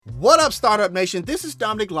What up, Startup Nation? This is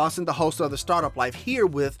Dominic Lawson, the host of The Startup Life, here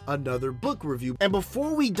with another book review. And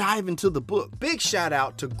before we dive into the book, big shout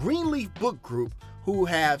out to Greenleaf Book Group, who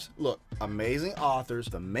has, amazing authors,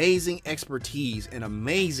 amazing expertise, and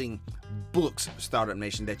amazing books, Startup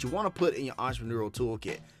Nation, that you want to put in your entrepreneurial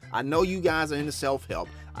toolkit. I know you guys are into self-help.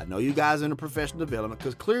 I know you guys are into professional development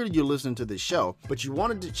because clearly you're listening to this show, but you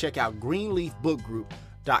wanted to check out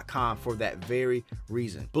greenleafbookgroup.com for that very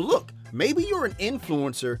reason. But look, maybe you're an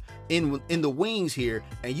influencer in the wings here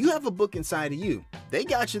and you have a book inside of you. They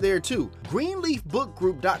got you there too.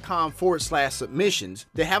 greenleafbookgroup.com/submissions.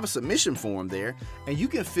 They have a submission form there and you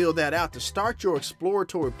can fill that out to start your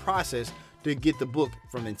exploratory process to get the book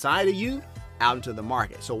from inside of you out into the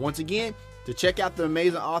market. So once again, to check out the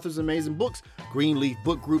amazing authors, amazing books,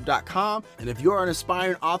 greenleafbookgroup.com. And if you're an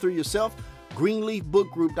aspiring author yourself,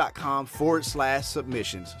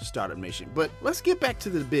 greenleafbookgroup.com/submissions, Startup Nation. But let's get back to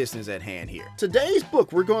the business at hand here. Today's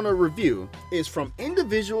book we're going to review is From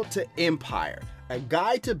Individual to Empire, a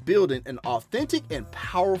guide to building an authentic and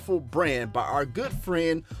powerful brand by our good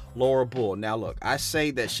friend, Laura Bull. Now look, I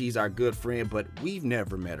say that she's our good friend, but we've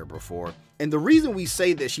never met her before. And the reason we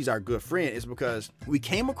say that she's our good friend is because we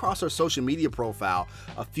came across her social media profile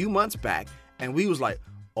a few months back and we was like,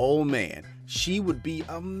 oh man, she would be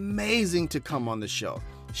amazing to come on the show.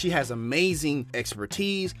 She has amazing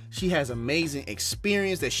expertise. She has amazing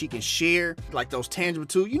experience that she can share, like those tangible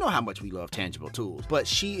tools. You know how much we love tangible tools, but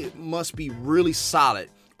she must be really solid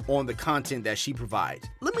on the content that she provides.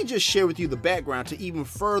 Let me just share with you the background to even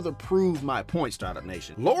further prove my point, Startup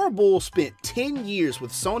Nation. Laura Bull spent 10 years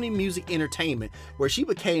with Sony Music Entertainment, where she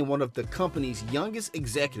became one of the company's youngest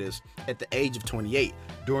executives at the age of 28.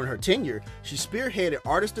 During her tenure, she spearheaded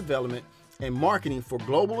artist development and marketing for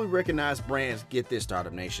globally recognized brands, get this,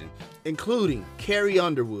 Startup Nation, including Carrie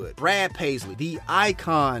Underwood, Brad Paisley, the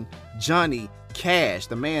icon Johnny Cash,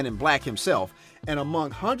 the man in black himself, and among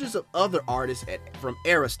hundreds of other artists from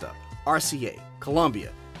Arista, RCA,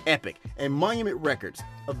 Columbia, Epic, and Monument Records.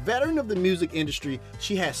 A veteran of the music industry,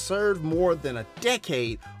 she has served more than a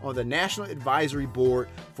decade on the National Advisory Board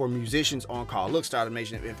for Musicians on Call. Look, Startup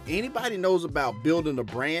Nation, if anybody knows about building a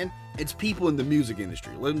brand, it's people in the music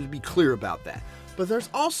industry. Let me be clear about that. But there's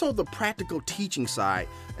also the practical teaching side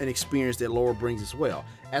and experience that Laura brings as well.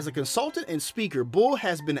 As a consultant and speaker, Bull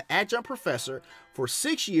has been an adjunct professor for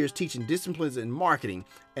 6 years teaching disciplines in marketing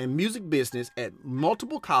and music business at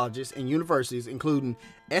multiple colleges and universities, including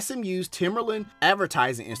SMU's Timberland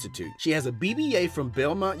Advertising Institute. She has a BBA from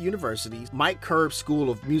Belmont University's Mike Curb School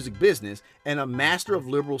of Music Business and a Master of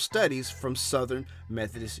Liberal Studies from Southern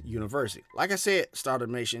Methodist University. Like I said, Startup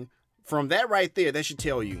Nation, from that right there, that should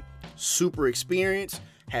tell you super experience,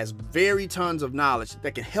 has very tons of knowledge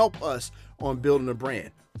that can help us on building a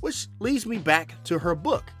brand, which leads me back to her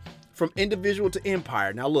book, From Individual to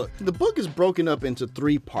Empire. Now look, the book is broken up into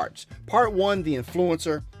 3 parts. Part 1, the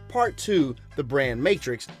influencer. Part 2, the brand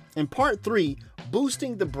matrix. And part 3,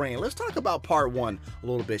 boosting the brand. Let's talk about part 1 a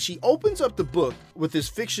little bit. She opens up the book with this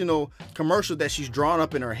fictional commercial that she's drawn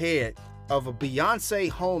up in her head of a Beyonce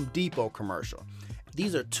Home Depot commercial.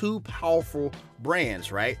 These are 2 powerful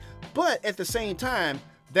brands, right? But at the same time,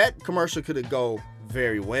 that commercial could go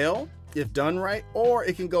very well if done right, or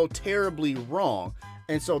it can go terribly wrong.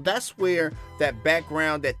 And so that's where that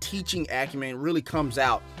background, that teaching acumen really comes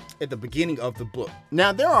out at the beginning of the book.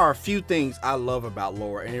 Now, there are a few things I love about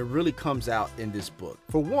Laura, and it really comes out in this book.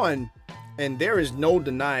 For one, and there is no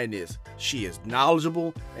denying this, she is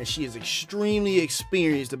knowledgeable and she is extremely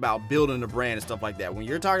experienced about building a brand and stuff like that. When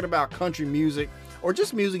you're talking about country music or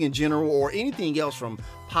just music in general or anything else, from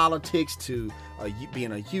politics to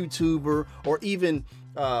being a YouTuber or even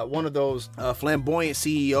one of those flamboyant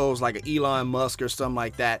CEOs like Elon Musk or something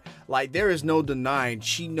like that, like there is no denying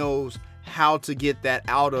she knows how to get that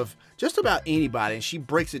out of just about anybody, and she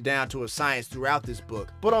breaks it down to a science throughout this book.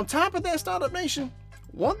 But on top of that, Startup Nation,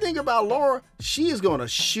 one thing about Laura, she is going to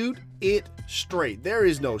shoot it straight. There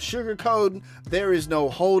is no sugarcoating. There is no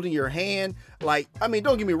holding your hand.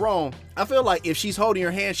 Don't get me wrong. I feel like if she's holding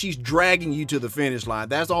your hand, she's dragging you to the finish line.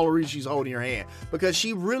 That's the only reason she's holding your hand, because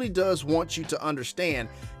she really does want you to understand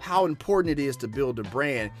how important it is to build a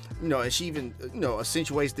brand. And she even,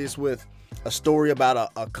 accentuates this with a story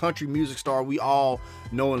about a country music star we all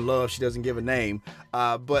know and love. She doesn't give a name,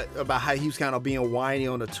 but about how he was kind of being whiny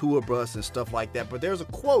on a tour bus and stuff like that. But there's a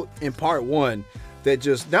quote in part 1 that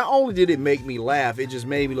just, not only did it make me laugh, it just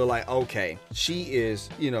made me look like, okay, she is,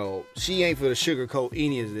 she ain't for the sugarcoat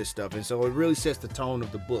any of this stuff. And so it really sets the tone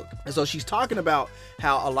of the book. And so she's talking about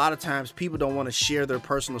how a lot of times people don't want to share their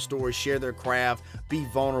personal stories, share their craft, be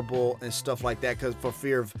vulnerable and stuff like that, because for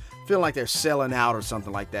fear of feeling like they're selling out or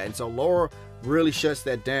something like that. And so Laura really shuts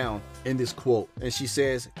that down in this quote. And she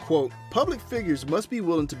says, quote, "Public figures must be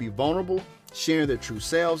willing to be vulnerable, sharing their true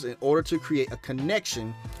selves in order to create a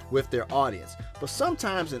connection with their audience. But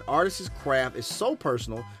sometimes an artist's craft is so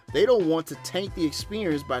personal, they don't want to taint the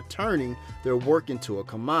experience by turning their work into a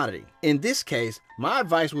commodity. In this case, my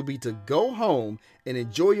advice would be to go home and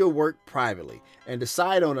enjoy your work privately and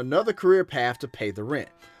decide on another career path to pay the rent.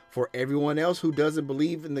 For everyone else who doesn't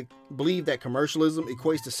believe that commercialism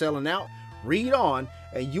equates to selling out, read on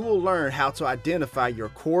and you will learn how to identify your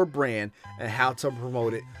core brand and how to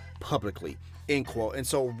promote it publicly," end quote. And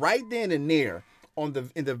so right then and there, in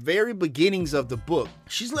the very beginnings of the book,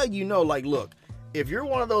 she's letting you know, like, look, if you're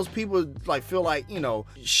one of those people like feel like,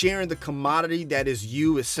 sharing the commodity that is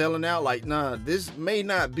you is selling out, like, nah, this may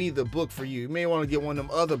not be the book for you. You may want to get one of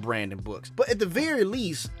them other branding books. But at the very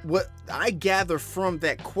least, what I gather from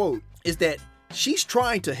that quote is that she's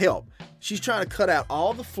trying to help. She's trying to cut out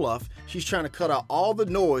all the fluff. She's trying to cut out all the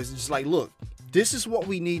noise. It's like, look, this is what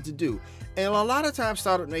we need to do. And a lot of times,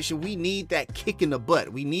 Startup Nation, we need that kick in the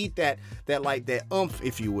butt. We need that oomph,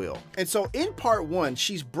 if you will. And so in part one,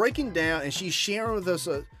 she's breaking down and she's sharing with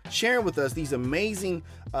us these amazing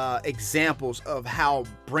examples of how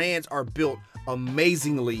brands are built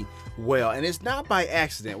amazingly well. And it's not by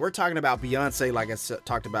accident. We're talking about Beyonce, like I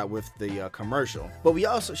talked about with the commercial, but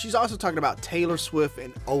she's also talking about Taylor Swift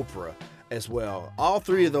and Oprah as well. All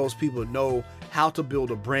three of those people know how to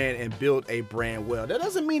build a brand and build a brand well. That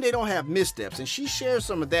doesn't mean they don't have missteps, and she shares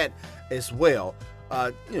some of that as well.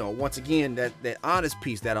 Once again, that honest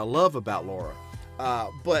piece that I love about Laura.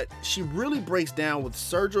 But she really breaks down with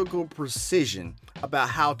surgical precision about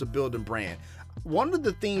how to build a brand. One of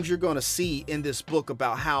the things you're going to see in this book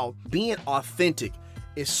about how being authentic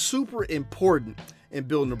is super important in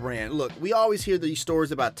building a brand. Look, we always hear these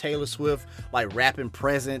stories about Taylor Swift, like wrapping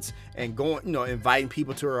presents and going, inviting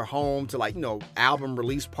people to her home to album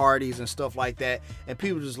release parties and stuff like that. And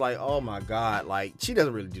people just like, oh my God, like she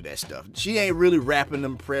doesn't really do that stuff. She ain't really wrapping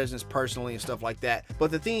them presents personally and stuff like that. But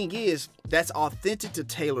the thing is, that's authentic to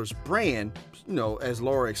Taylor's brand, as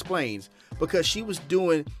Laura explains, because she was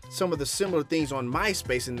doing some of the similar things on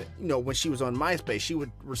MySpace. And, when she was on MySpace, she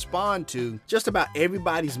would respond to just about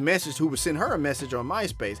everybody's message who would send her a message on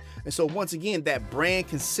MySpace. And so once again, that brand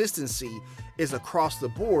consistency is across the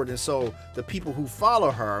board. And so the people who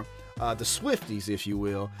follow her, the Swifties, if you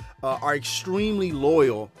will, are extremely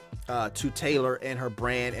loyal to Taylor and her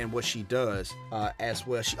brand and what she does as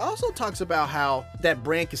well. She also talks about how that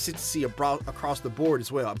brand consistency across the board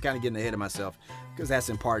as well. I'm kind of getting ahead of myself because that's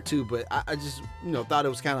in part two, but I just thought it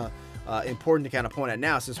was kind of important to kind of point out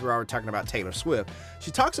now, since we're already talking about Taylor Swift.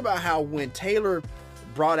 She talks about how when Taylor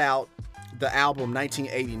brought out the album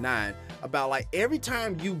 1989, about like every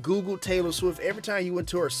time you Googled Taylor Swift, every time you went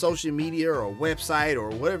to her social media or website or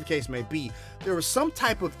whatever the case may be, there was some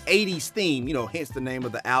type of 80s theme, hence the name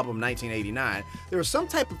of the album 1989. There was some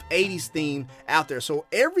type of 80s theme out there. So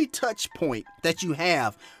every touch point that you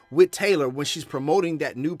have with Taylor when she's promoting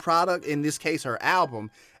that new product, in this case her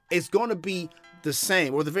album, it's going to be the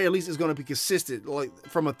same, or at the very least it's going to be consistent, like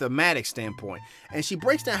from a thematic standpoint. And she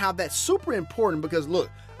breaks down how that's super important because, look,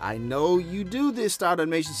 I know you do this, Startup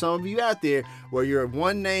Nation, some of you out there, where you're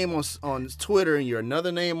one name on Twitter and you're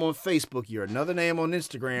another name on Facebook, you're another name on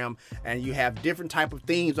Instagram, and you have different type of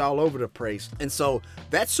themes all over the place. And so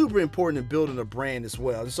that's super important in building a brand as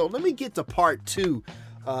well. And so let me get to part two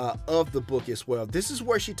of the book as well. This is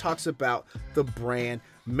where she talks about the brand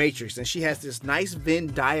matrix, and she has this nice Venn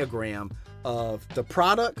diagram of the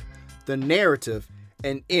product, the narrative,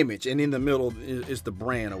 and image, and in the middle is the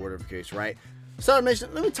brand or whatever the case, right? So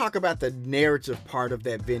let me talk about the narrative part of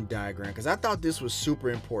that Venn diagram, because I thought this was super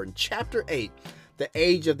important. Chapter 8, the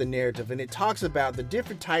age of the narrative, and it talks about the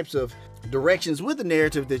different types of directions with the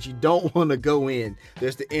narrative that you don't want to go in.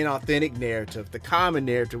 There's the inauthentic narrative, the common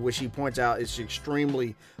narrative, which she points out is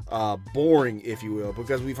extremely boring, if you will,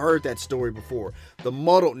 because we've heard that story before. The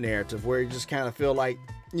muddled narrative, where you just kind of feel like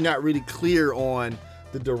you're not really clear on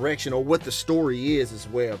the direction or what the story is as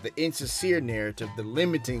well. The insincere narrative, the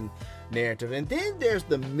limiting narrative, and then there's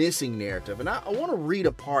the missing narrative. And I want to read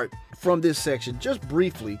a part from this section just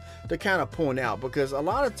briefly to kind of point out, because a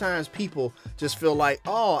lot of times people just feel like,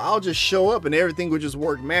 oh, I'll just show up and everything will just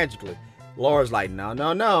work magically. Laura's like, no,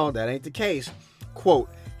 that ain't the case. Quote,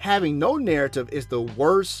 having no narrative is the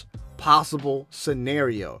worst possible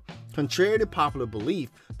scenario. Contrary to popular belief,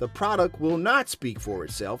 the product will not speak for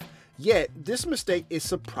itself. Yet, this mistake is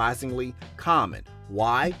surprisingly common.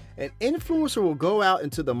 Why? An influencer will go out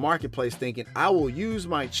into the marketplace thinking, I will use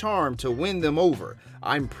my charm to win them over.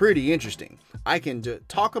 I'm pretty interesting. I can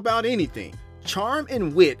talk about anything. Charm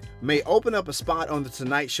and wit may open up a spot on the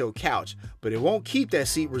Tonight Show couch, but it won't keep that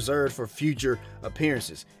seat reserved for future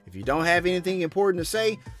appearances. If you don't have anything important to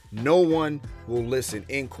say, no one will listen,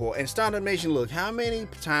 end quote. And Startup Nation, look, how many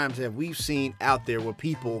times have we seen out there where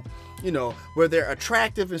people, where they're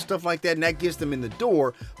attractive and stuff like that, and that gets them in the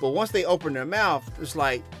door, but once they open their mouth, it's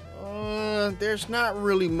like, there's not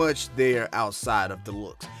really much there outside of the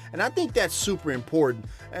looks. And I think that's super important,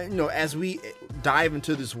 as we dive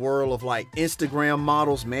into this world of like Instagram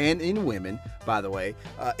models, men and women, by the way,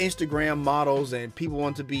 Instagram models, and people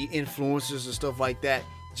want to be influencers and stuff like that.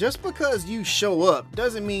 Just because you show up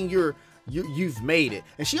doesn't mean you've made it.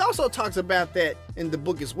 And she also talks about that in the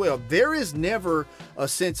book as well. There is never a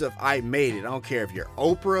sense of I made it. I don't care if you're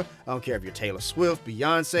Oprah, I don't care if you're Taylor Swift,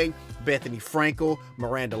 Beyonce, Bethany Frankel,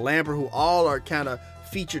 Miranda Lambert, who all are kind of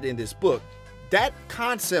featured in this book. That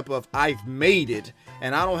concept of I've made it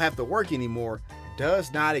and I don't have to work anymore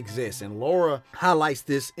does not exist. And Laura highlights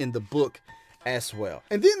this in the book as well.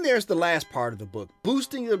 And then there's the last part of the book,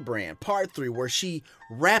 Boosting the Brand, part 3, where she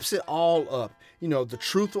wraps it all up. The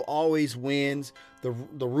truth will always wins, the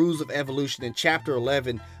rules of evolution, in chapter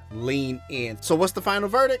 11, Lean In. So what's the final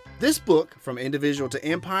verdict? This book, From Individual to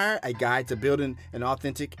Empire, A Guide to Building an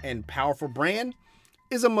Authentic and Powerful Brand,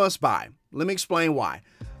 is a must buy. Let me explain why.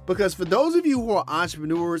 Because for those of you who are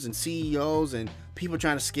entrepreneurs and CEOs and people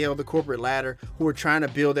trying to scale the corporate ladder, who are trying to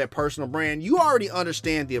build that personal brand, you already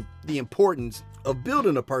understand the importance of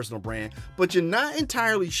building a personal brand, but you're not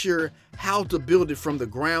entirely sure how to build it from the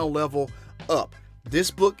ground level up.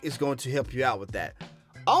 This book is going to help you out with that.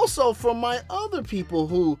 Also, for my other people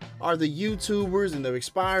who are the YouTubers and the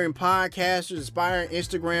aspiring podcasters, aspiring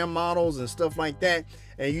Instagram models and stuff like that,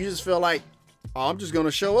 and you just feel like, I'm just going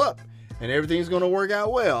to show up and everything's going to work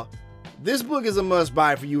out well. This book is a must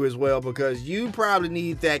buy for you as well, because you probably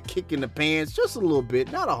need that kick in the pants, just a little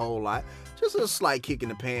bit, not a whole lot, just a slight kick in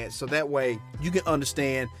the pants. So that way you can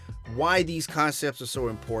understand why these concepts are so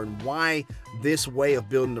important, why this way of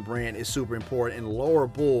building the brand is super important. And Laura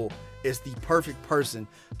Bull is the perfect person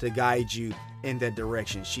to guide you in that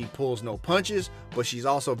direction. She pulls no punches, but she's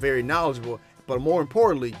also very knowledgeable. But more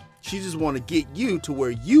importantly, she just wants to get you to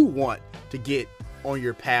where you want to get on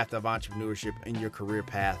your path of entrepreneurship and your career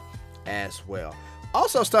path as well.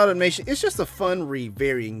 Also, Startup Nation, it's just a fun read,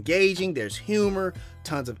 very engaging. There's humor,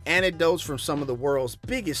 tons of anecdotes from some of the world's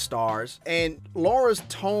biggest stars, and Laura's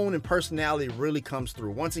tone and personality really comes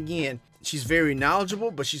through. Once again, she's very knowledgeable,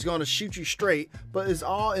 but she's going to shoot you straight, but it's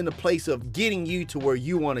all in the place of getting you to where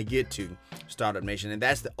you want to get to, Startup Nation. And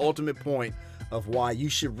that's the ultimate point of why you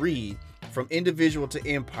should read From Individual to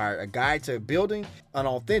Empire, A Guide to Building an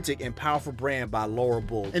Authentic and Powerful Brand by Laura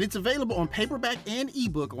Bull. And it's available on paperback and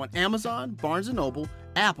ebook on Amazon, Barnes & Noble,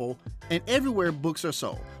 Apple, and everywhere books are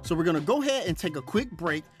sold. So we're going to go ahead and take a quick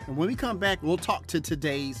break, and when we come back, we'll talk to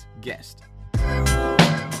today's guest.